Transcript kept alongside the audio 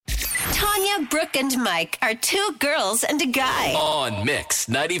Tanya, Brooke, and Mike are two girls and a guy. On Mix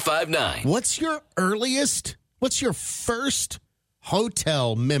 95.9. What's your first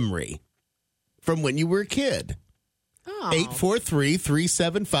hotel memory from when you were a kid?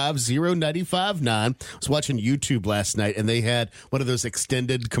 843-375-0959. I was watching YouTube last night, and they had one of those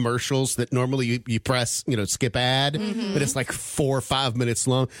extended commercials that normally you press, skip ad, but it's like 4 or 5 minutes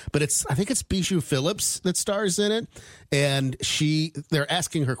long. But I think it's Bijou Phillips that stars in it, and they're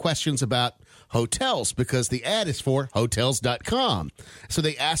asking her questions about hotels because the ad is for Hotels.com. So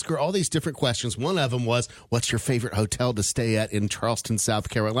they ask her all these different questions. One of them was, what's your favorite hotel to stay at in Charleston, South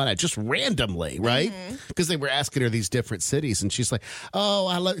Carolina? Just randomly, right? Because they were asking her these different cities, and she's like,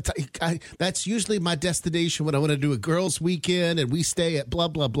 oh, that's usually my destination when I want to do a girls' weekend, and we stay at blah,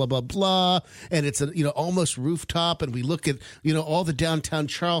 blah, blah, blah, blah, and it's almost rooftop, and we look at, all the downtown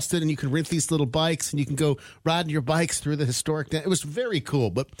Charleston, and you can rent these little bikes, and you can go riding your bikes through the historic. It was very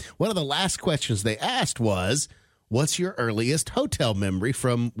cool, but one of the last questions they asked was, what's your earliest hotel memory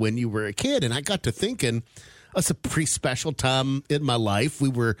from when you were a kid? And I got to thinking, it's a pretty special time in my life.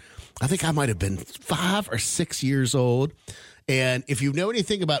 I think I might have been 5 or 6 years old. And if you know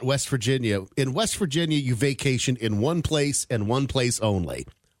anything about West Virginia, in West Virginia, you vacation in one place and one place only,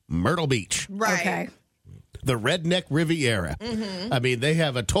 Myrtle Beach. Right. Okay. The Redneck Riviera. I mean, they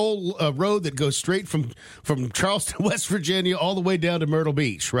have a toll road that goes straight from Charleston, West Virginia, all the way down to Myrtle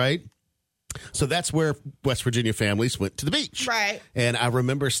Beach, right? So that's where West Virginia families went to the beach. Right. And I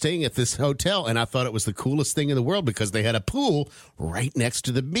remember staying at this hotel, and I thought it was the coolest thing in the world because they had a pool right next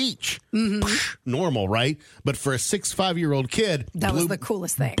to the beach. Normal, right? But for a 5-year-old kid, That was the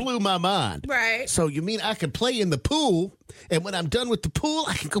coolest thing. blew my mind. Right. So you mean I could play in the pool, and when I'm done with the pool,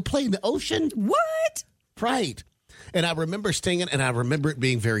 I can go play in the ocean? What? Right. And I remember staying in, and I remember it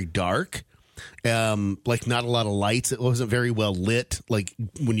being very dark. Like not a lot of lights. It wasn't very well lit, like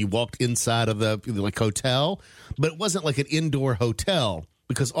when you walked inside of the hotel. But it wasn't like an indoor hotel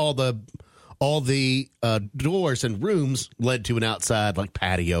because all the doors and rooms led to an outside like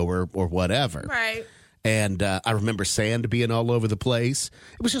patio or whatever. Right. And I remember sand being all over the place.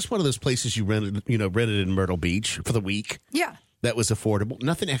 It was just one of those places you rented in Myrtle Beach for the week. Yeah. That was affordable.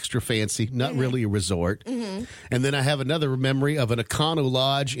 Nothing extra fancy. Not really a resort. And then I have another memory of an Econo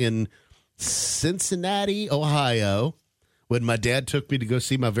Lodge in Cincinnati, Ohio, when my dad took me to go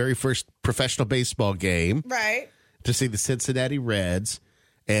see my very first professional baseball game. Right. To see the Cincinnati Reds.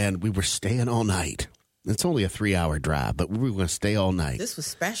 And we were staying all night. It's only a 3-hour drive, but we were going to stay all night. This was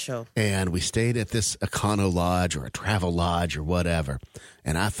special. And we stayed at this Econo Lodge or a travel lodge or whatever.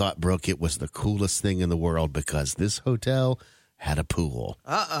 And I thought, Brooke, it was the coolest thing in the world because this hotel had a pool.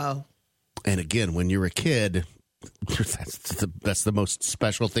 Uh-oh. And again, when you're a kid, that's the most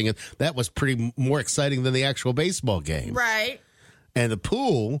special thing. That was pretty more exciting than the actual baseball game. Right. And the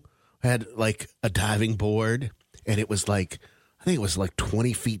pool had like a diving board, and it was like, I think it was like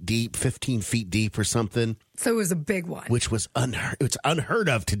 20 feet deep, 15 feet deep or something. So it was a big one. Which was it's unheard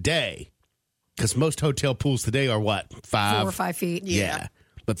of today. Because most hotel pools today are what? 4 or 5 feet. Yeah.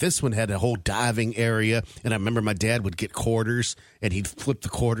 But this one had a whole diving area. And I remember my dad would get quarters, and he'd flip the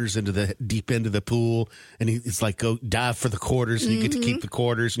quarters into the deep end of the pool. And it's like, go dive for the quarters, and you get to keep the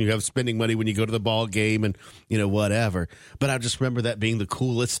quarters, and you have spending money when you go to the ball game and, whatever. But I just remember that being the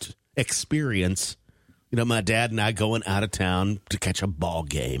coolest experience. My dad and I going out of town to catch a ball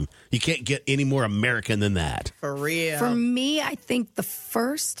game. You can't get any more American than that. For real. For me, I think the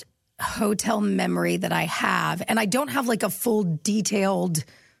first hotel memory that I have, and I don't have like a full detailed,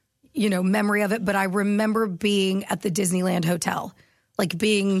 memory of it, but I remember being at the Disneyland Hotel, like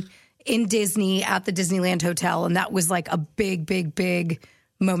being in Disney at the Disneyland Hotel. And that was like a big, big, big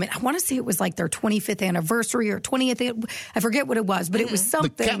moment. I want to say it was like their 25th anniversary or 20th. I forget what it was, but it was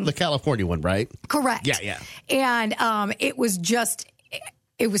something. The California one, right? Correct. Yeah. And it was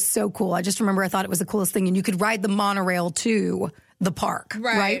so cool. I just remember I thought it was the coolest thing. And you could ride the monorail to the park,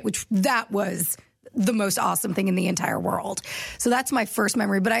 right? Which that was the most awesome thing in the entire world. So that's my first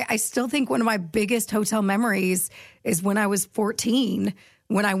memory. But I still think one of my biggest hotel memories is when I was 14,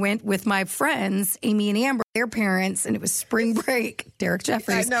 when I went with my friends, Amy and Amber, their parents, and it was spring break, Derek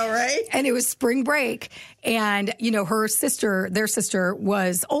Jeffries. I know, right? And it was spring break. And, their sister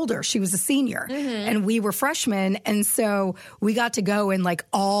was older. She was a senior. And we were freshmen. And so we got to go, and like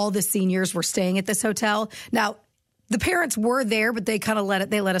all the seniors were staying at this hotel. Now, the parents were there, but they kind of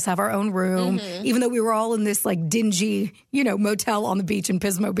let us have our own room, even though we were all in this like dingy, motel on the beach in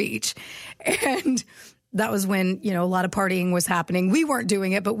Pismo Beach. And that was when, you know, a lot of partying was happening. We weren't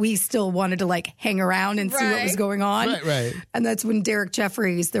doing it, but we still wanted to like hang around and see what was going on. Right. And that's when Derek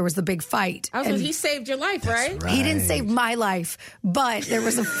Jeffries, there was the big fight. He saved your life, right? He didn't save my life, but there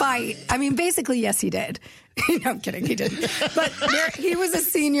was a fight. I mean, basically, yes, he did. No, I'm kidding. He didn't. But he was a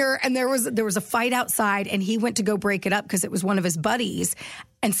senior, and there was a fight outside, and he went to go break it up because it was one of his buddies,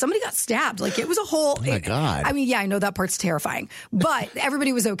 and somebody got stabbed. Like, it was a whole... Oh, my God. I mean, yeah, I know that part's terrifying, but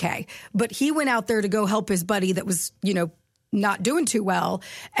everybody was okay. But he went out there to go help his buddy that was, you know, not doing too well.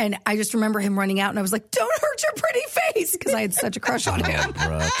 And I just remember him running out, and I was like, don't hurt your pretty face, because I had such a crush on him.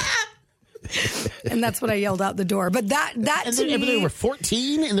 And that's what I yelled out the door. But that and to me... they were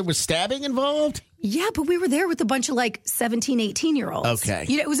 14 and there was stabbing involved? Yeah, but we were there with a bunch of like 17, 18-year-olds. Okay.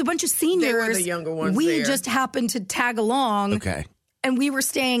 You know, it was a bunch of seniors. They were the younger ones We there. just happened to tag along. Okay. And we were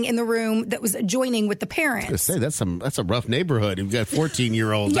staying in the room that was adjoining with the parents. Say that's a rough neighborhood. You've got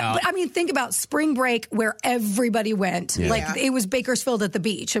 14-year-olds Yeah, out. but I mean, think about spring break where everybody went. Yeah. Like, it was Bakersfield at the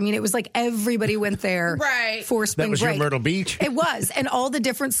beach. I mean, it was like everybody went there Right. for spring That was break. your Myrtle Beach? It was. And all the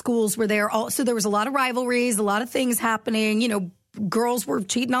different schools were there. So there was a lot of rivalries, a lot of things happening. You know, girls were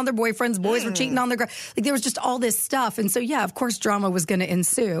cheating on their boyfriends, boys were cheating on their girls. Like, there was just all this stuff. And so, yeah, of course, drama was going to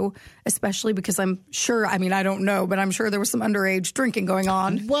ensue, especially because I'm sure, I mean, I don't know, but I'm sure there was some underage drinking going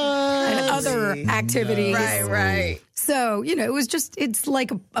on. What? And other activities. Right. So, you know, it was just, it's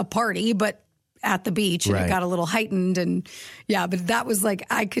like a party, but at the beach, and Right. it got a little heightened. And yeah, but that was like,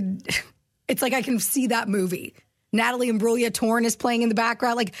 it's like I can see that movie. Natalie Imbruglia Torn is playing in the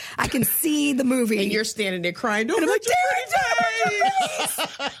background. Like, I can see the movie. And you're standing there crying. Don't And I'm hurt like, your pretty face.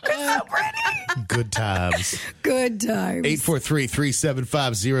 it's so pretty. Good times. Good times.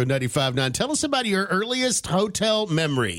 843-375-0959. Tell us about your earliest hotel memory.